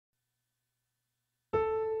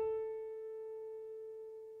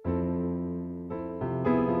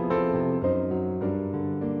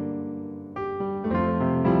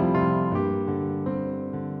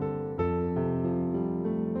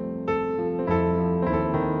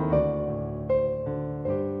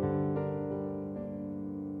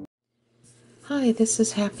Hi, this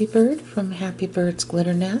is Happy Bird from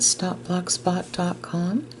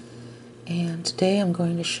happybirdsglitternest.blogspot.com, and today I'm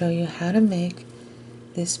going to show you how to make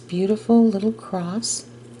this beautiful little cross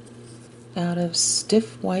out of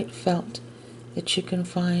stiff white felt that you can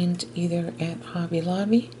find either at Hobby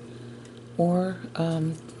Lobby or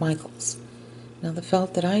Michael's. Now the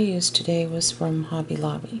felt that I used today was from Hobby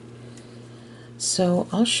Lobby. So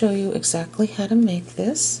I'll show you exactly how to make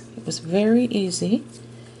this. It was very easy.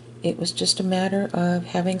 It was just a matter of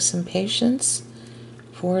having some patience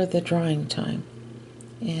for the drying time.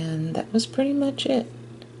 And that was pretty much it.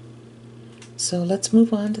 So let's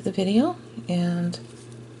move on to the video and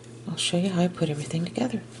I'll show you how I put everything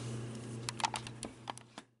together.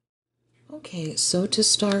 Okay, so to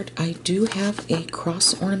start, I do have a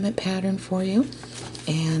cross ornament pattern for you,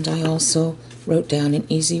 and I also wrote down an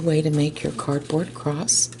easy way to make your cardboard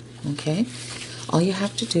cross. Okay, all you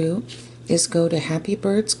have to do is go to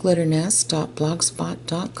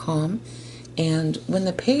happybirdsglitternest.blogspot.com, and when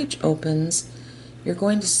the page opens, you're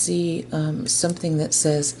going to see something that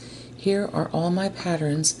says, here are all my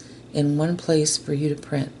patterns in one place for you to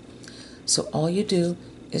print. So all you do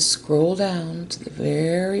is scroll down to the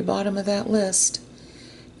very bottom of that list,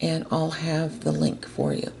 and I'll have the link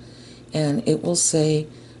for you. And it will say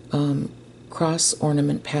cross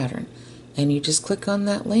ornament pattern. And you just click on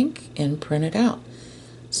that link and print it out.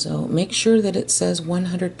 So make sure that it says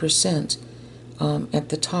 100% at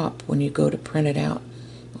the top when you go to print it out.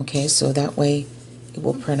 Okay, so that way it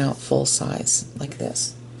will print out full size like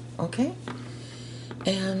this. Okay?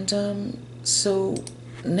 And so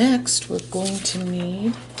next we're going to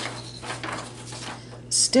need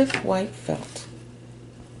stiff white felt.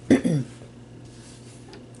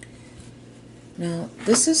 Now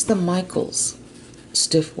this is the Michael's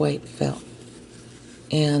stiff white felt,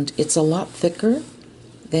 and it's a lot thicker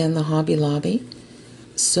than the Hobby Lobby.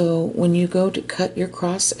 So when you go to cut your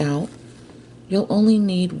cross out, you'll only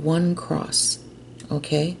need one cross,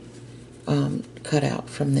 okay, cut out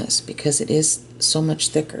from this because it is so much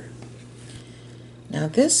thicker. Now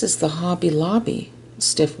this is the Hobby Lobby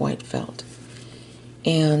stiff white felt,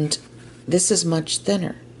 and this is much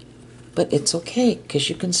thinner, but it's okay because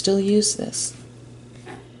you can still use this.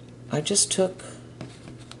 I just took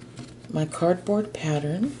my cardboard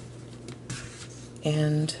pattern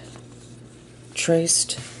and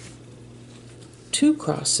traced two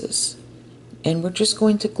crosses, and we're just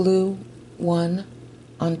going to glue one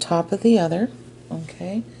on top of the other,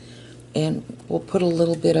 okay, and we'll put a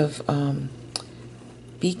little bit of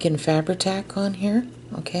beacon Fabri-Tac on here,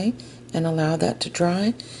 okay, and allow that to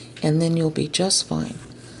dry, and then you'll be just fine.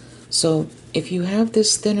 So if you have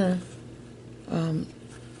this thinner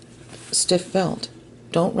stiff felt,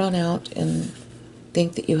 don't run out and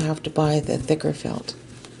think that you have to buy the thicker felt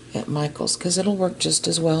at Michael's, because it'll work just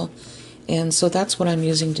as well. And so that's what I'm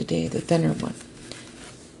using today, the thinner one.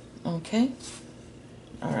 Okay?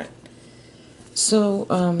 Alright. So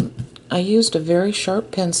I used a very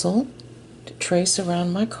sharp pencil to trace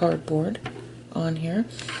around my cardboard on here.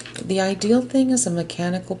 The ideal thing is a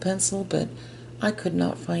mechanical pencil, but I could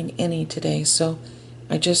not find any today, so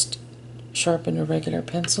I just sharpened a regular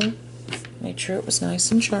pencil, made sure it was nice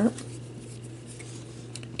and sharp.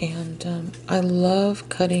 And I love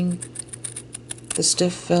cutting the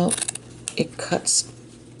stiff felt. It cuts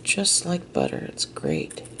just like butter. It's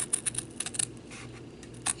great.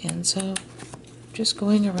 And so just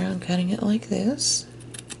going around cutting it like this.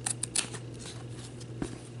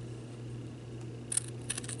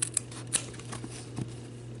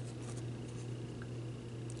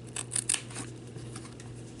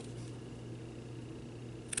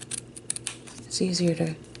 It's easier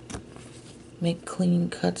to make clean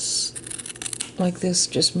cuts like this.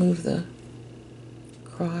 Just move the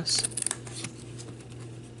cross.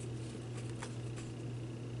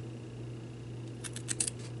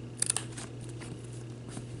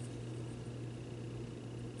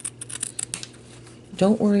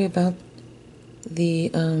 Don't worry about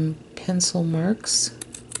the pencil marks,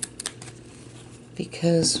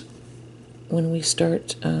 because when we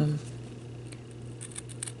start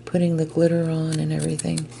putting the glitter on and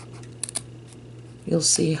everything, you'll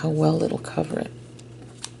see how well it'll cover it.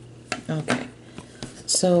 Okay,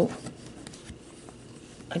 so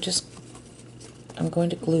I'm going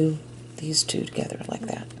to glue these two together like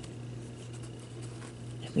that.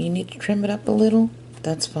 If you need to trim it up a little,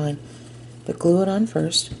 that's fine, but glue it on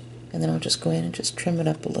first, and then I'll just go in and just trim it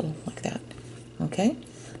up a little like that. Okay,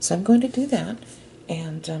 so I'm going to do that,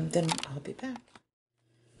 and then I'll be back.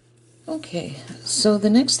 Okay, so the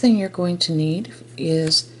next thing you're going to need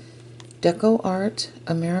is Deco Art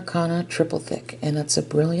Americana Triple Thick, and it's a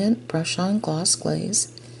brilliant brush-on gloss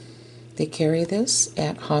glaze. They carry this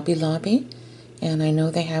at Hobby Lobby, and I know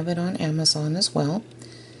they have it on Amazon as well.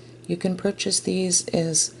 You can purchase these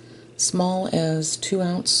as small as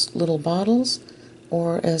 2-ounce little bottles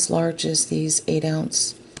or as large as these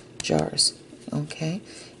 8-ounce jars. Okay,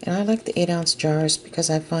 and I like the 8-ounce jars because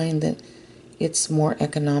I find that it's more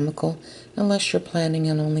economical unless you're planning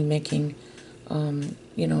on only making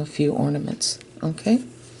a few ornaments. Okay,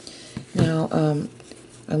 now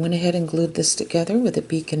I went ahead and glued this together with a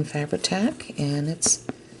Beacon Fabri-Tac, and it's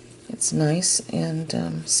nice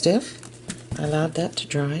and stiff. I allowed that to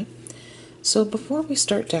dry. So before we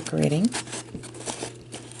start decorating,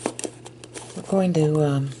 we're going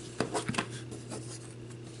to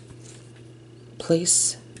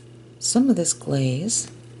place some of this glaze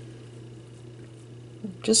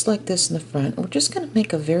just like this in the front. We're just going to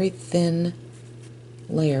make a very thin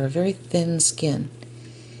layer, a very thin skin.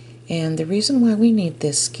 And the reason why we need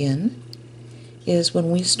this skin is when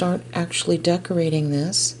we start actually decorating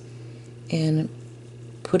this and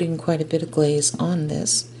putting quite a bit of glaze on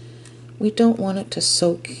this, we don't want it to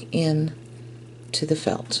soak in to the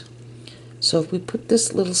felt. So if we put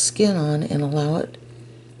this little skin on and allow it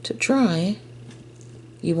to dry,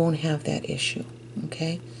 you won't have that issue.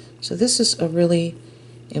 Okay? So this is a really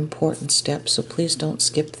important step, so please don't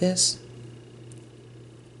skip this.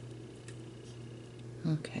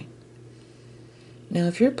 Okay. Now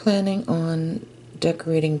if you're planning on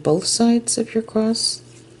decorating both sides of your cross,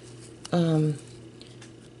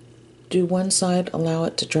 do one side, allow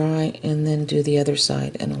it to dry, and then do the other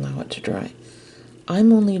side and allow it to dry.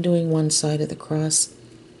 I'm only doing one side of the cross.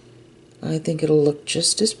 I think it'll look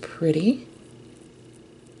just as pretty.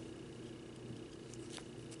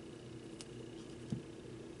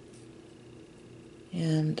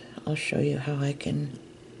 And I'll show you how I can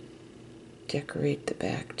decorate the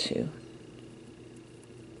back too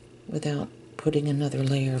without putting another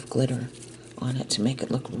layer of glitter on it to make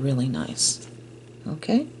it look really nice.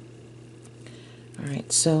 Okay?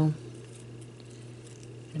 Alright, so I'm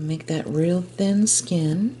going to make that real thin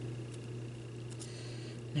skin.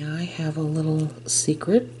 Now I have a little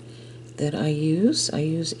secret that I use. I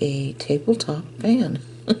use a tabletop fan.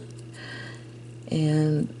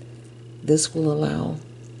 And this will allow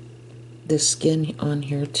this skin on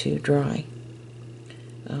here to dry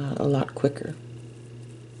a lot quicker.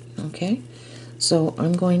 Okay, so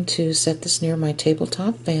I'm going to set this near my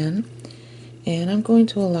tabletop fan, and I'm going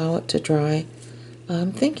to allow it to dry.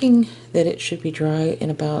 I'm thinking that it should be dry in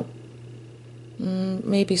about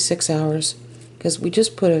maybe 6 hours, because we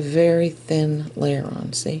just put a very thin layer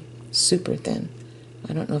on, see? Super thin.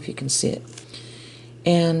 I don't know if you can see it.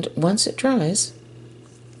 And once it dries,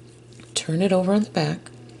 turn it over on the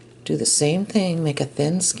back, do the same thing, make a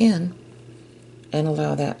thin skin, and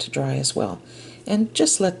allow that to dry as well. And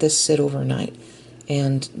just let this sit overnight,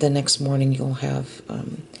 and the next morning you'll have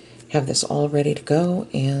this all ready to go,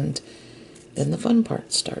 and then the fun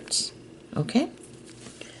part starts. Okay?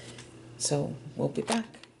 So we'll be back.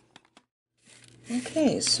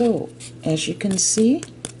 Okay, so as you can see,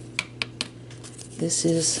 this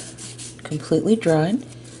is completely dried.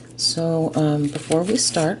 So before we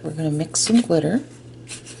start, we're going to mix some glitter.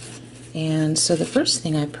 And so the first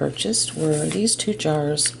thing I purchased were these 2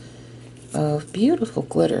 jars of beautiful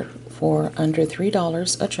glitter for under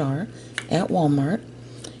 $3 a jar at Walmart.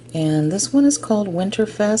 And this one is called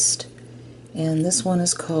Winterfest, and this one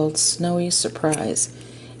is called Snowy Surprise.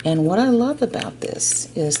 And what I love about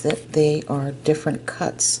this is that they are different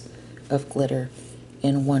cuts of glitter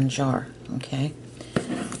in one jar. Okay,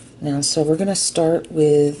 now so we're going to start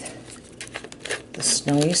with the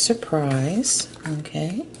Snowy Surprise.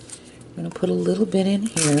 Okay, I'm going to put a little bit in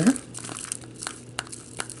here.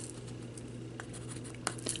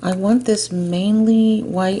 I want this mainly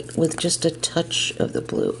white with just a touch of the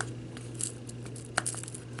blue.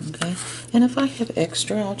 Okay, and if I have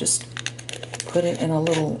extra, I'll just put it in a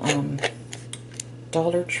little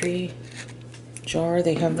Dollar Tree jar.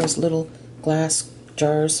 They have those little glass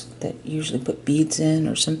jars that usually put beads in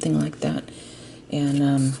or something like that.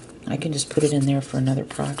 And I can just put it in there for another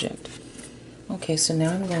project. Okay, so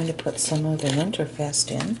now I'm going to put some of the Winterfest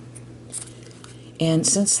in. And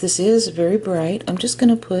since this is very bright, I'm just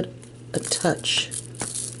going to put a touch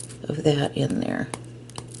of that in there.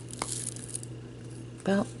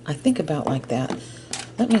 I think about like that.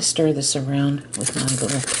 Let me stir this around with my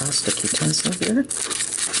little plastic utensil here.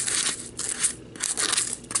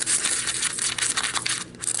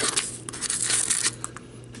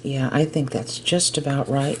 Yeah, I think that's just about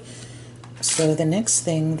right. So the next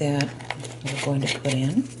thing that we're going to put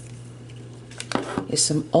in is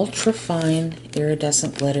some ultra fine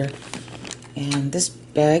iridescent glitter. And this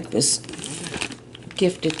bag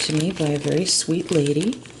gifted to me by a very sweet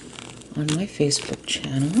lady on my Facebook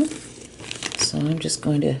channel. So I'm just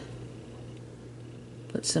going to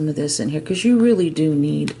put some of this in here because you really do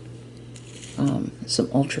need some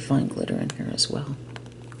ultrafine glitter in here as well.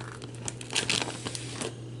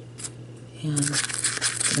 And I'm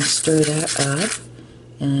going to stir that up.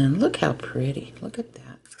 And look how pretty. Look at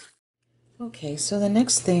that. Okay, so the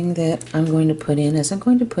next thing that I'm going to put in is I'm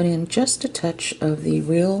going to put in just a touch of the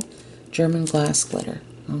real German glass glitter.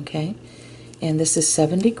 Okay? And this is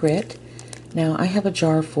 70 grit. Now, I have a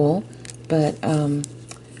jar full, but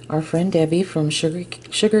our friend Debbie from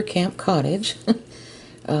Sugar Camp Cottage,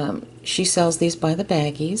 she sells these by the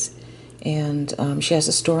baggies, and she has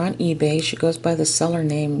a store on eBay. She goes by the seller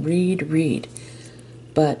name Reed,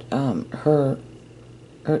 but her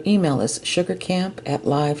email is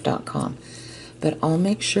sugarcamp@live.com. But I'll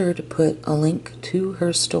make sure to put a link to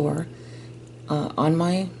her store on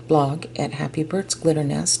my blog at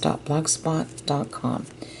happybirdsglitternest.blogspot.com.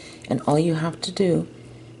 And all you have to do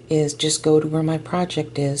is just go to where my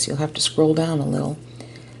project is. You'll have to scroll down a little,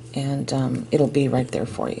 and it'll be right there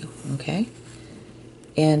for you, okay?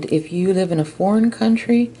 And if you live in a foreign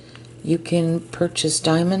country, you can purchase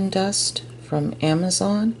diamond dust from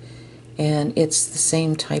Amazon, and it's the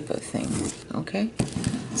same type of thing, okay?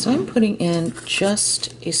 So I'm putting in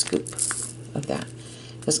just a scoop of that,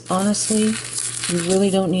 because honestly, you really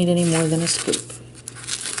don't need any more than a scoop.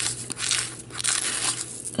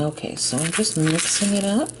 Okay, so I'm just mixing it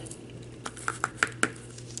up,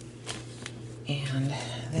 and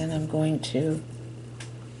then I'm going to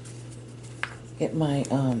get my,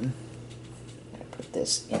 I put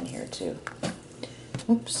this in here too.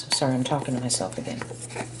 Oops, sorry, I'm talking to myself again.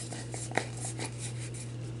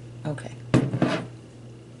 Okay.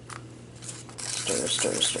 Stir,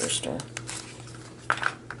 stir, stir, stir.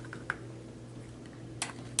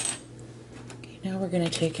 Okay, now we're going to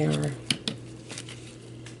take our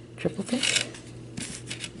triple thick.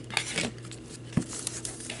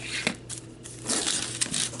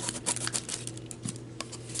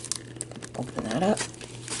 Open that up.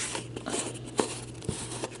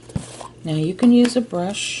 Now you can use a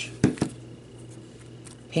brush,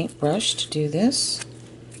 paintbrush, to do this.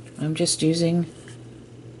 I'm just using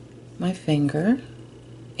my finger,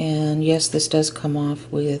 and yes, this does come off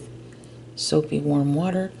with soapy warm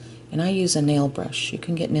water, and I use a nail brush. You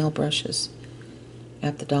can get nail brushes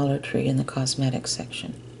at the Dollar Tree in the cosmetics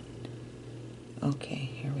section.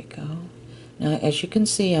 Okay, here we go. Now, as you can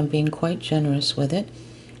see, I'm being quite generous with it,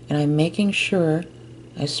 and I'm making sure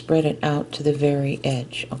I spread it out to the very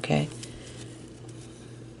edge, okay?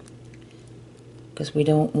 Because we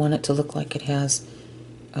don't want it to look like it has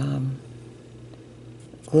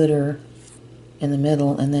glitter in the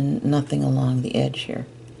middle and then nothing along the edge here.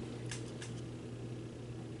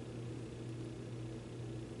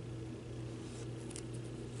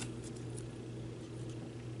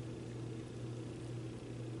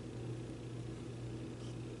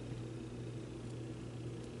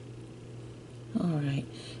 Alright,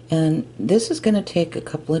 and this is going to take a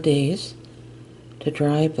couple of days to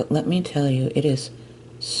dry, but let me tell you, it is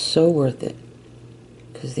so worth it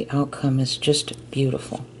because the outcome is just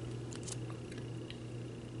beautiful.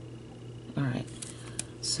 Alright,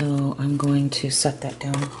 so I'm going to set that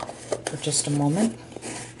down for just a moment.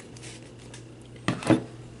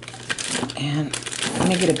 And let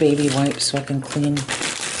me get a baby wipe so I can clean that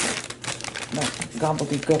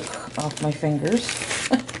gobbledygook off my fingers.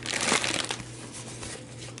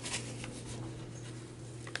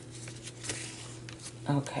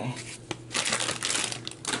 Okay.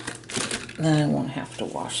 Then I won't have to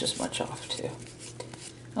wash as much off too.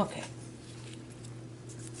 Okay.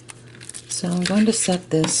 So I'm going to set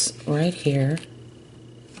this right here,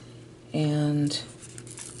 and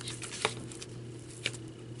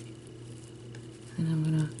I'm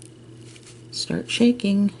going to start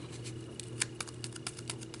shaking.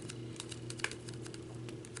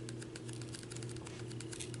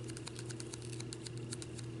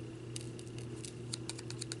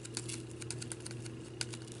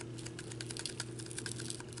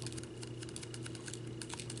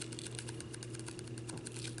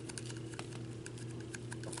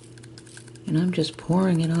 And I'm just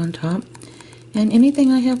pouring it on top. And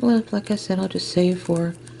anything I have left, like I said, I'll just save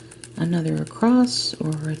for another across or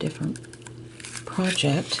a different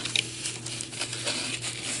project.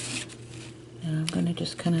 And I'm going to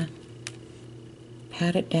just kind of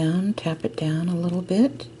pat it down, tap it down a little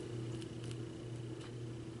bit.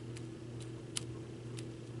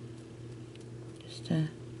 Just to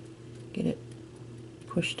get it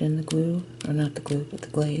pushed in the glue, or not the glue, but the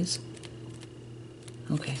glaze.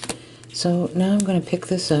 Okay. So now I'm going to pick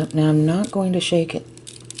this up. Now I'm not going to shake it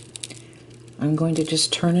I'm going to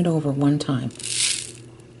just turn it over one time.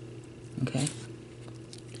 Okay.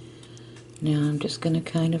 Now I'm just going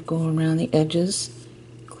to kind of go around the edges,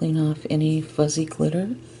 clean off any fuzzy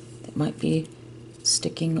glitter that might be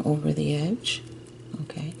sticking over the edge.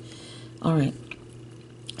 Okay. Alright.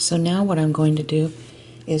 So now what I'm going to do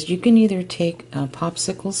is you can either take a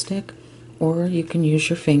popsicle stick or you can use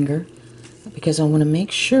your finger, because I want to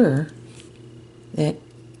make sure that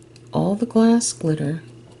all the glass glitter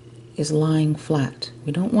is lying flat.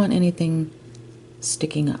 We don't want anything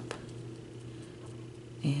sticking up.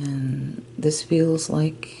 And this feels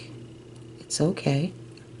like it's okay.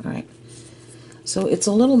 Alright. So it's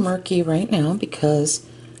a little murky right now because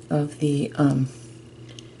of the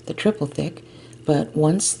triple thick, but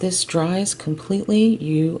once this dries completely,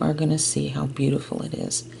 you are going to see how beautiful it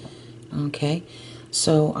is. Okay,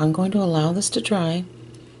 so I'm going to allow this to dry,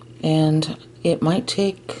 and it might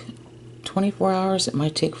take 24 hours, it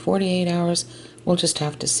might take 48 hours, we'll just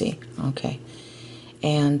have to see. Okay,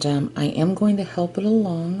 and I am going to help it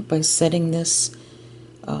along by setting this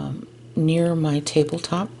near my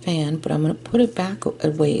tabletop fan, but I'm going to put it back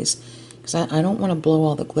a ways because I don't want to blow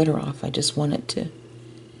all the glitter off. I just want it to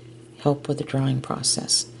help with the drying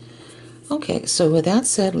process. Okay, so with that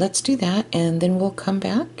said, let's do that, and then we'll come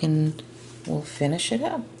back and we'll finish it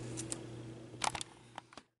up.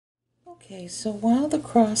 Okay, so while the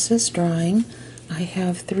cross is drying, I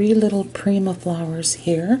have 3 little Prima flowers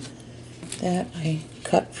here that I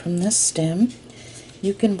cut from this stem.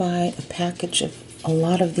 You can buy a package of a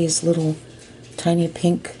lot of these little tiny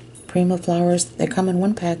pink Prima flowers. They come in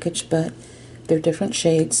one package, but they're different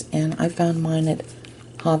shades, and I found mine at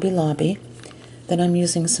Hobby Lobby. Then I'm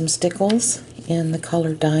using some stickles in the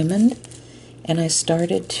color Diamond, and I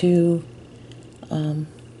started to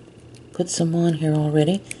put some on here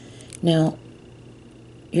already. Now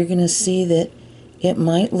you're going to see that it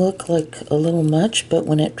might look like a little much, but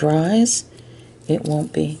when it dries it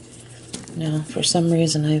won't be. Now for some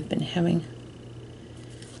reason I've been having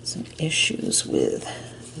some issues with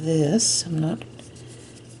this.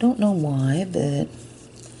 Don't know why, but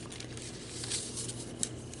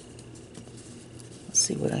let's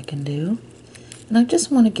see what I can do. And I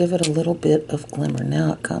just want to give it a little bit of glimmer.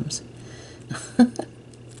 Now it comes.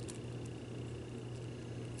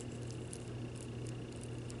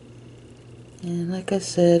 And like I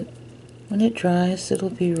said, when it dries,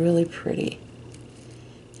 it'll be really pretty.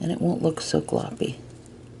 And it won't look so gloppy.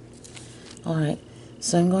 Alright,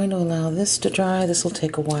 so I'm going to allow this to dry. This will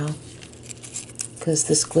take a while, because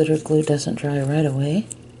this glitter glue doesn't dry right away.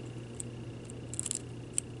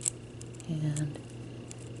 And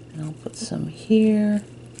I'll put some here.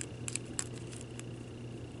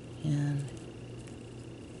 And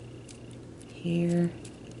here.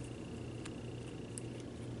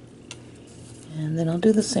 And then I'll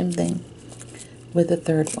do the same thing with the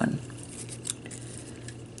third one.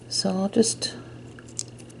 So I'll just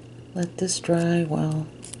let this dry while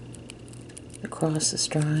the cross is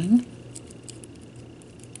drying.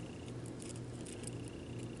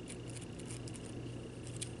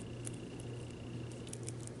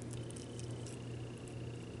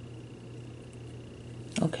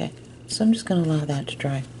 Okay, so I'm just going to allow that to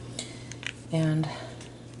dry. And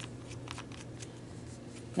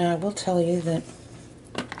now I will tell you that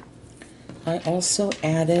I also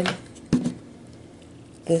added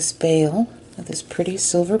this bail, this pretty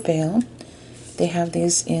silver bail. They have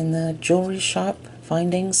these in the jewelry shop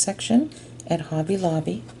findings section at Hobby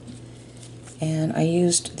Lobby. And I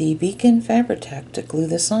used the Beacon Fabri-Tac to glue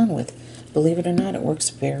this on with. Believe it or not, it works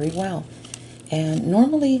very well. And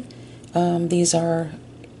normally these are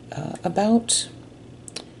about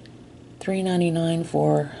 $3.99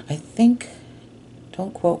 for, I think,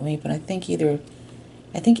 don't quote me, but I think 8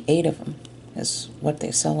 of them is what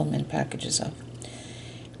they sell them in packages of.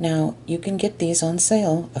 Now, you can get these on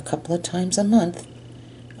sale a couple of times a month.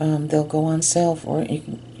 They'll go on sale for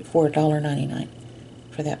 $1.99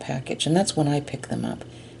 for that package, and that's when I pick them up.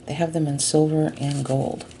 They have them in silver and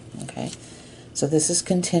gold. Okay, so this is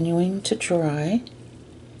continuing to dry.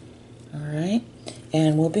 Alright,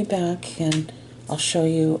 and we'll be back and I'll show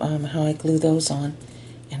you how I glue those on.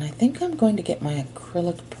 And I think I'm going to get my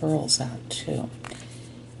acrylic pearls out too.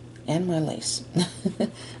 And my lace.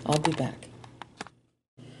 I'll be back.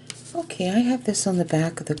 Okay, I have this on the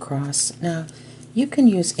back of the cross. Now, you can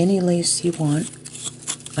use any lace you want.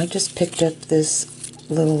 I just picked up this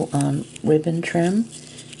little ribbon trim,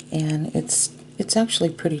 and it's actually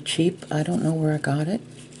pretty cheap. I don't know where I got it.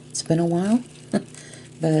 It's been a while,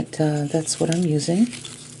 but that's what I'm using.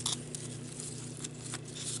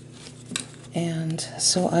 And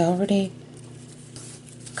so I already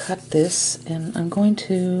cut this, and I'm going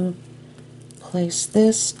to place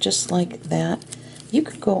this just like that. You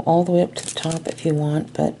could go all the way up to the top if you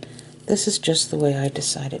want, but this is just the way I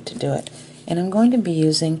decided to do it. And I'm going to be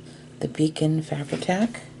using the Beacon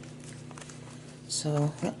Fabri-Tac.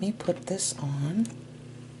 So let me put this on.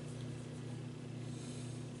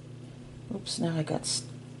 Oops, now I got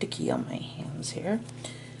sticky on my hands here.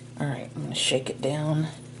 Alright, I'm going to shake it down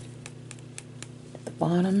at the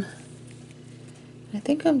bottom. I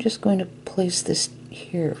think I'm just going to place this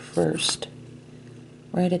here first,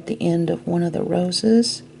 right at the end of one of the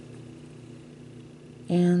roses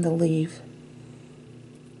and the leaf,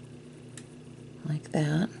 like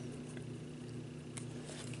that.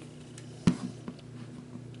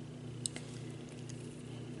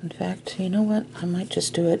 In fact, you know what? I might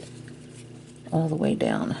just do it all the way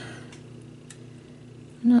down.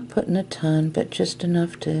 I'm not putting a ton, but just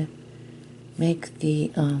enough to make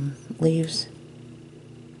the leaves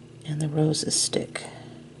and the roses stick.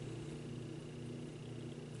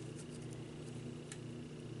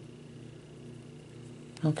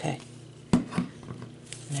 Okay,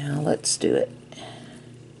 now let's do it.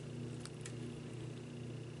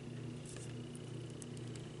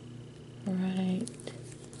 Right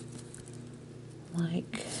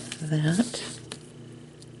like that.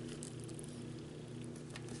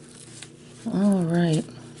 All right,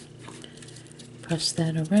 press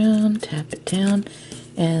that around, tap it down,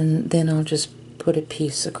 and then I'll just put a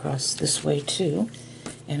piece across this way too.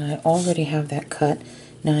 And I already have that cut.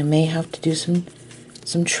 Now I may have to do some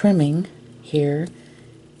trimming here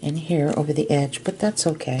and here over the edge, but that's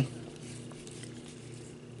okay.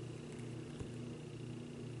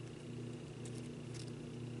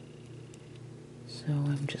 So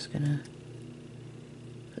I'm just gonna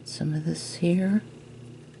put some of this here.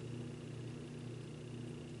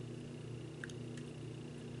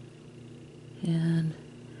 And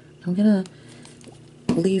I'm gonna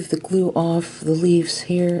leave the glue off the leaves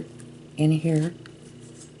here and here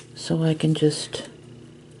so I can just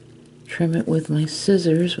trim it with my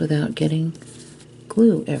scissors without getting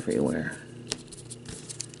glue everywhere.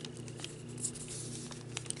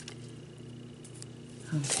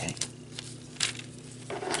 Okay.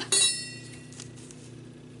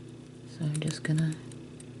 So I'm just gonna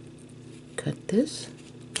cut this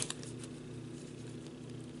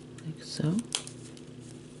like so,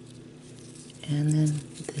 and then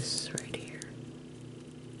this right here,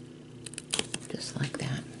 just like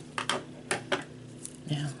that.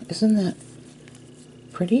 Now, isn't that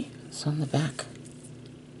pretty? It's on the back.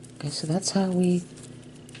 Okay, so that's how we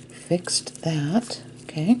fixed that.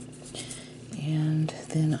 Okay, and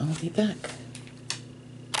then I'll be back.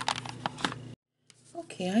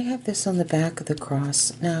 Okay, I have this on the back of the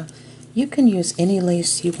cross. Now, you can use any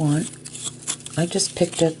lace you want. I just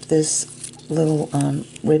picked up this little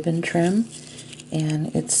ribbon trim,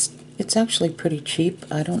 and it's actually pretty cheap.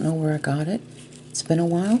 I don't know where I got it. It's been a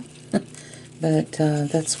while, but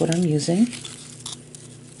that's what I'm using.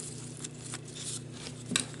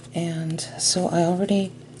 And so I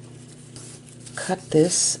already cut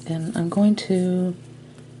this, and I'm going to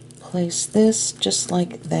place this just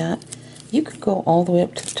like that. You could go all the way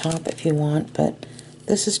up to the top if you want, but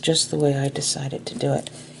this is just the way I decided to do it.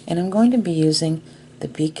 And I'm going to be using the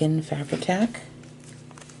Beacon Fabri-Tac.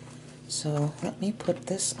 So let me put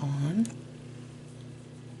this on.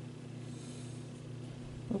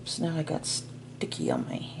 Oops, now I got sticky on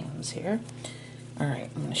my hands here. Alright,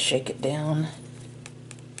 I'm going to shake it down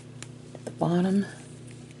at the bottom.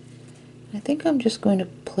 I think I'm just going to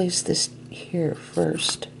place this here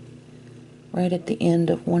first, right at the end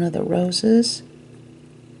of one of the roses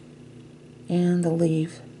and the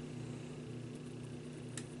leaf,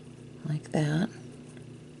 like that.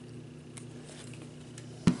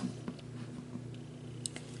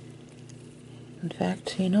 In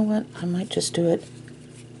fact, you know what? I might just do it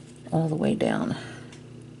all the way down.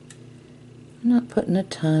 I'm not putting a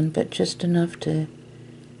ton, but just enough to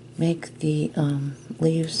make the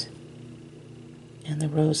leaves and the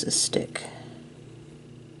roses stick.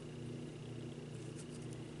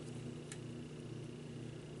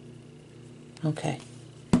 Okay,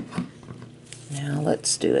 now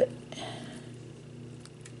let's do it.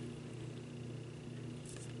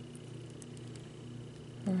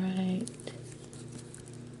 Right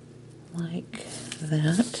like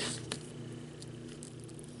that.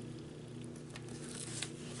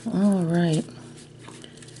 All right,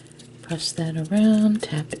 press that around,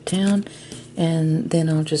 tap it down, and then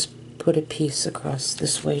I'll just put a piece across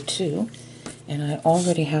this way too. And I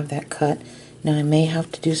already have that cut. Now I may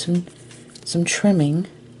have to do some trimming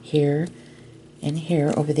here and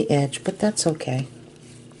here over the edge, but that's okay.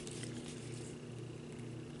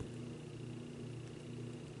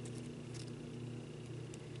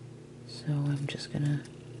 I'm just gonna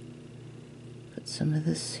put some of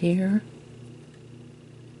this here.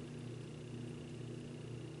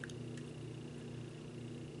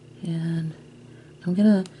 And I'm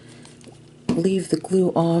gonna leave the glue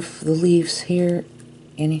off the leaves here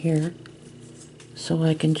and here so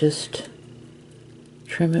I can just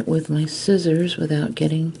trim it with my scissors without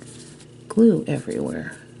getting glue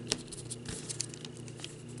everywhere.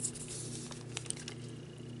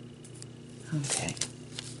 Okay.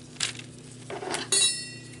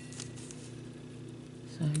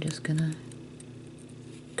 So I'm just gonna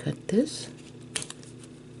cut this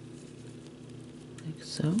like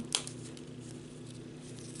so.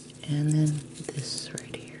 And then this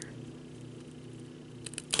right here.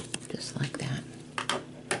 Just like that.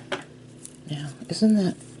 Now, isn't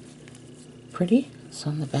that pretty? It's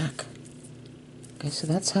on the back. Okay, so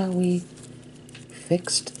that's how we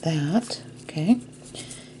fixed that. Okay.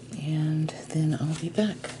 And then I'll be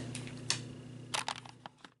back.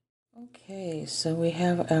 Okay, so we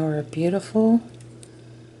have our beautiful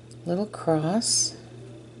little cross.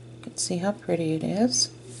 You can see how pretty it is.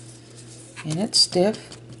 And it's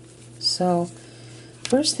stiff. So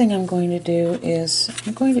first thing I'm going to do is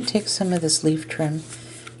I'm going to take some of this leaf trim.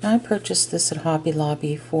 Now I purchased this at Hobby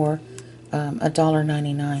Lobby for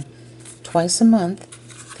 $1.99. Twice a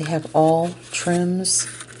month they have all trims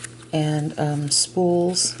and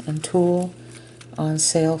spools and tulle on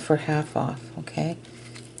sale for half off. Okay,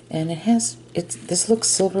 and this looks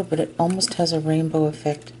silver, but it almost has a rainbow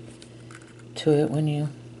effect to it when you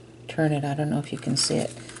turn it. I don't know if you can see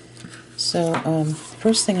it. So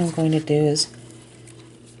first thing I'm going to do is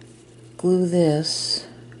glue this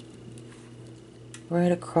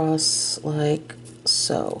right across like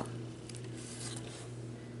so.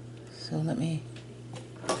 So let me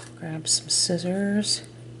grab some scissors.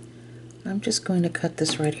 I'm just going to cut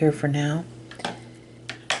this right here for now.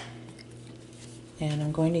 And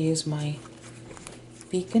I'm going to use my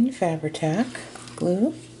Beacon Fabri-Tac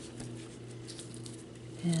glue.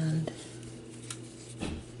 And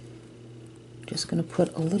just going to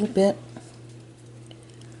put a little bit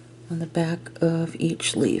on the back of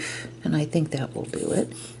each leaf, and I think that will do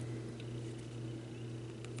it.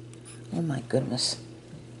 Oh my goodness,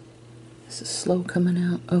 this is slow coming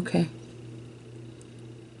out. Okay,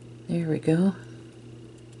 there we go.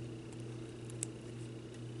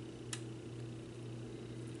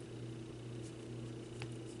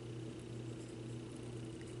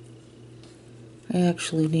 I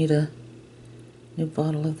actually need a new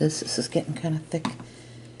bottle of this. This is getting kind of thick.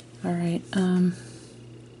 All right,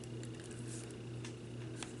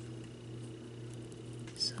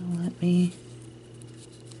 so let me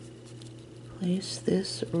place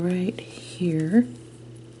this right here.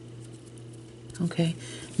 Okay,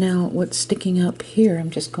 now what's sticking up here, I'm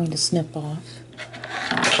just going to snip off.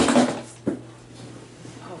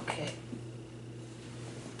 Okay,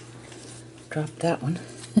 drop that one.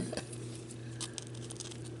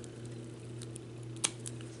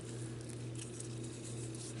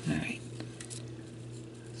 Alright,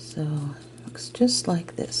 so looks just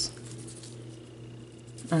like this.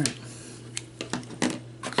 Alright,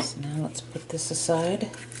 so now let's put this aside.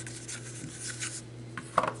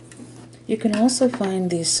 You can also find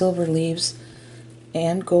these silver leaves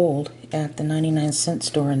and gold at the 99-cent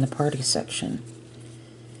store in the party section.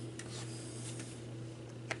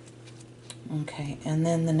 Okay, and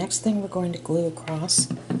then the next thing we're going to glue across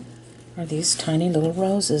are these tiny little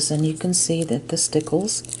roses, and you can see that the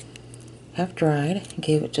stickles have dried. I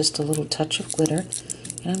gave it just a little touch of glitter,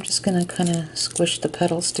 and I'm just going to kind of squish the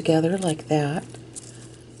petals together like that.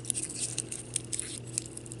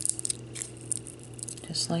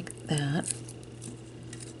 Just like that.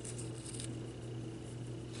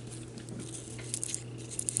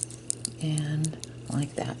 And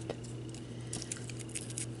like that.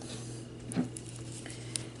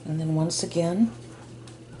 And then once again,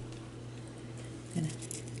 I'm going to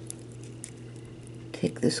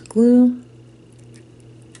take this glue,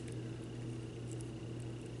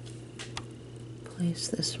 place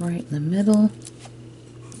this right in the middle,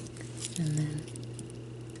 and then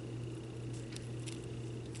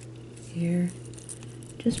here,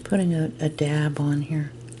 just putting a dab on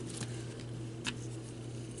here.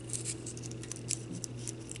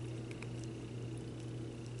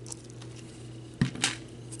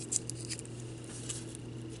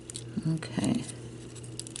 Okay.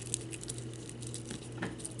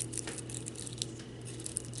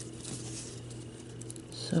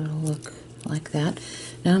 So it'll look like that.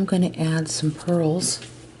 Now I'm going to add some pearls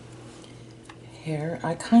here.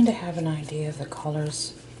 I kind of have an idea of the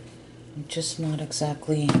colors. I'm just not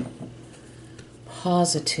exactly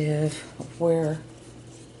positive of where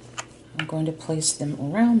I'm going to place them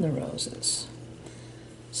around the roses.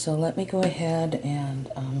 So let me go ahead and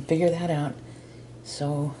figure that out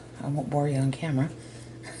so I won't bore you on camera.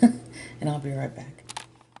 And I'll be right back.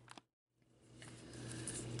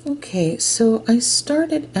 Okay, so I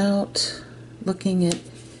started out looking at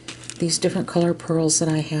these different color pearls that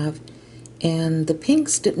I have, and the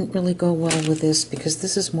pinks didn't really go well with this because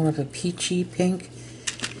this is more of a peachy pink,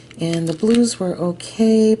 and the blues were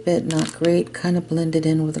okay but not great, kind of blended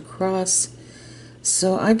in with a cross.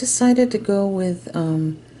 So I decided to go with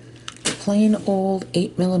plain old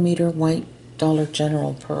 8mm white Dollar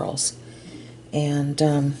General pearls, and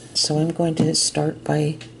so I'm going to start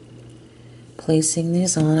by placing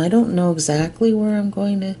these on. I don't know exactly where I'm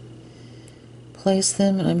going to place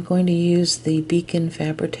them, and I'm going to use the Beacon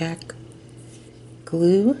Fabri-Tac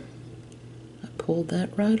glue. I pulled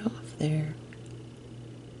that right off there.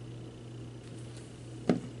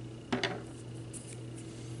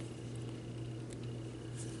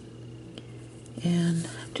 And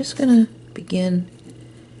I'm just going to begin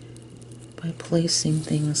by placing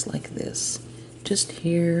things like this, just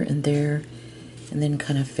here and there, and then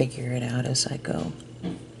kind of figure it out as I go.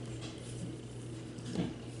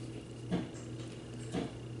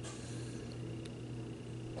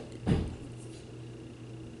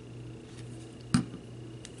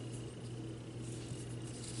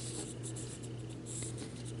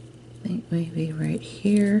 I think maybe right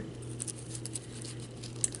here.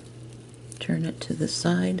 Turn it to the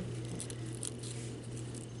side.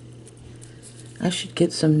 I should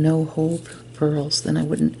get some no-hole pearls, then I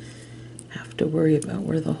wouldn't have to worry about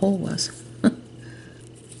where the hole was.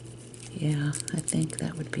 Yeah, I think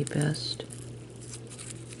that would be best.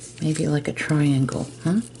 Maybe like a triangle,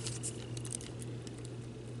 huh?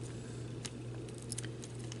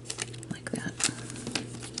 Like that.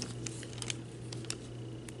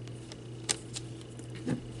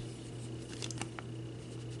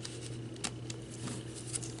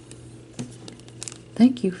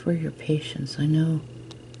 Thank you for your patience. I know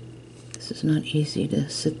this is not easy to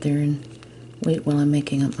sit there and wait while I'm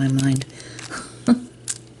making up my mind.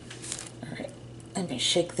 Alright, let me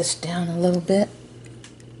shake this down a little bit.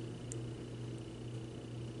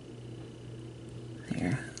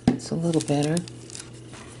 There, it's a little better.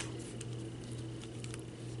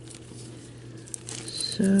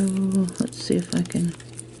 So, let's see if I can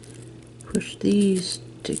push these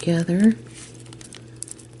together.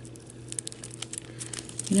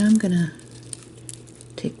 You know, I'm gonna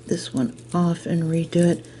take this one off and redo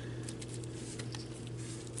it.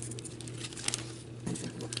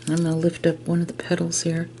 I'm gonna lift up one of the petals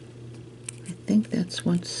here. I think that's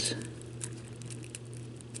what's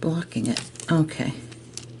blocking it. Okay.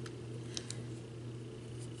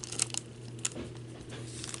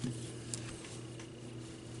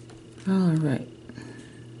 All right.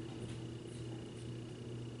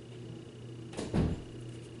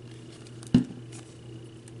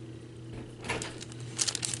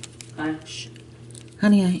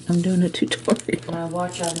 Honey, I'm doing a tutorial. When I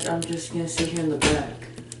watch, I'm just going to sit here in the back.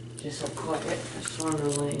 Just so quiet. I just want to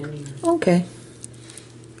lay in here. Okay.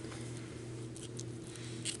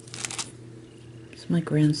 It's my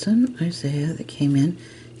grandson, Isaiah, that came in.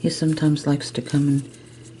 He sometimes likes to come and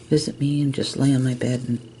visit me and just lay on my bed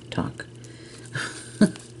and talk.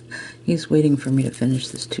 He's waiting for me to finish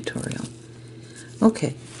this tutorial.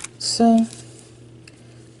 Okay, so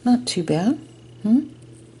not too bad.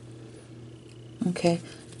 Okay,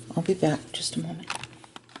 I'll be back just a moment.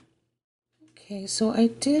 Okay, so I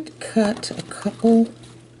did cut a couple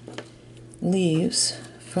leaves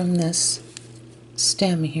from this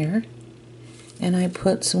stem here, and I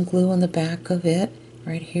put some glue on the back of it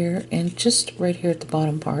right here, and just right here at the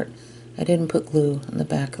bottom part. I didn't put glue on the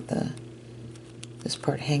back of this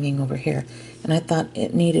part hanging over here, and I thought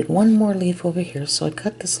it needed one more leaf over here, so I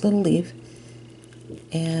cut this little leaf,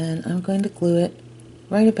 and I'm going to glue it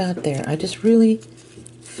right about there. I just really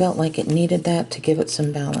felt like it needed that to give it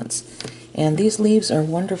some balance, and these leaves are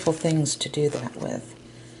wonderful things to do that with.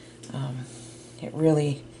 It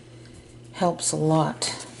really helps a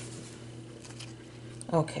lot.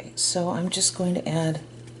 Okay, so I'm just going to add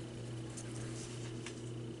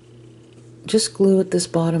just glue at this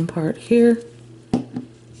bottom part here.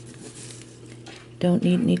 Don't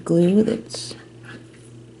need any glue that's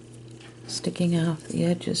sticking out the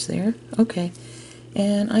edges there. Okay,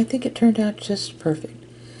 and I think it turned out just perfect.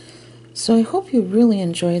 So I hope you really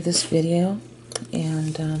enjoyed this video,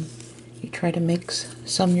 and you try to make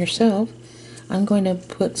some yourself. I'm going to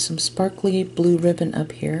put some sparkly blue ribbon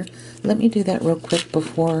up here. Let me do that real quick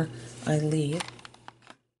before I leave.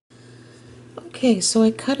 Okay, so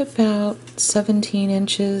I cut about 17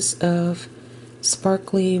 inches of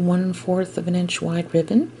sparkly 1/4 of an inch wide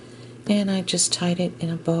ribbon, and I just tied it in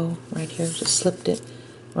a bow right here, just slipped it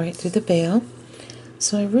right through the bail.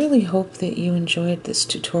 So I really hope that you enjoyed this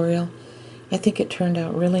tutorial. I think it turned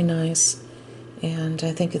out really nice, and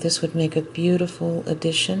I think that this would make a beautiful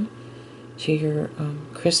addition to your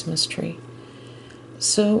Christmas tree.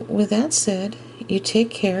 So with that said, you take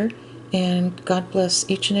care, and God bless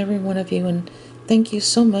each and every one of you, and thank you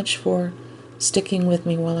so much for sticking with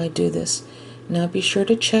me while I do this. Now be sure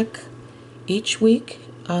to check each week.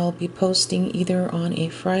 I'll be posting either on a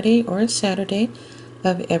Friday or a Saturday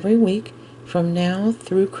of every week from now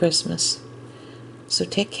through Christmas. So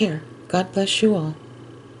take care. God bless you all.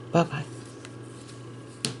 Bye-bye.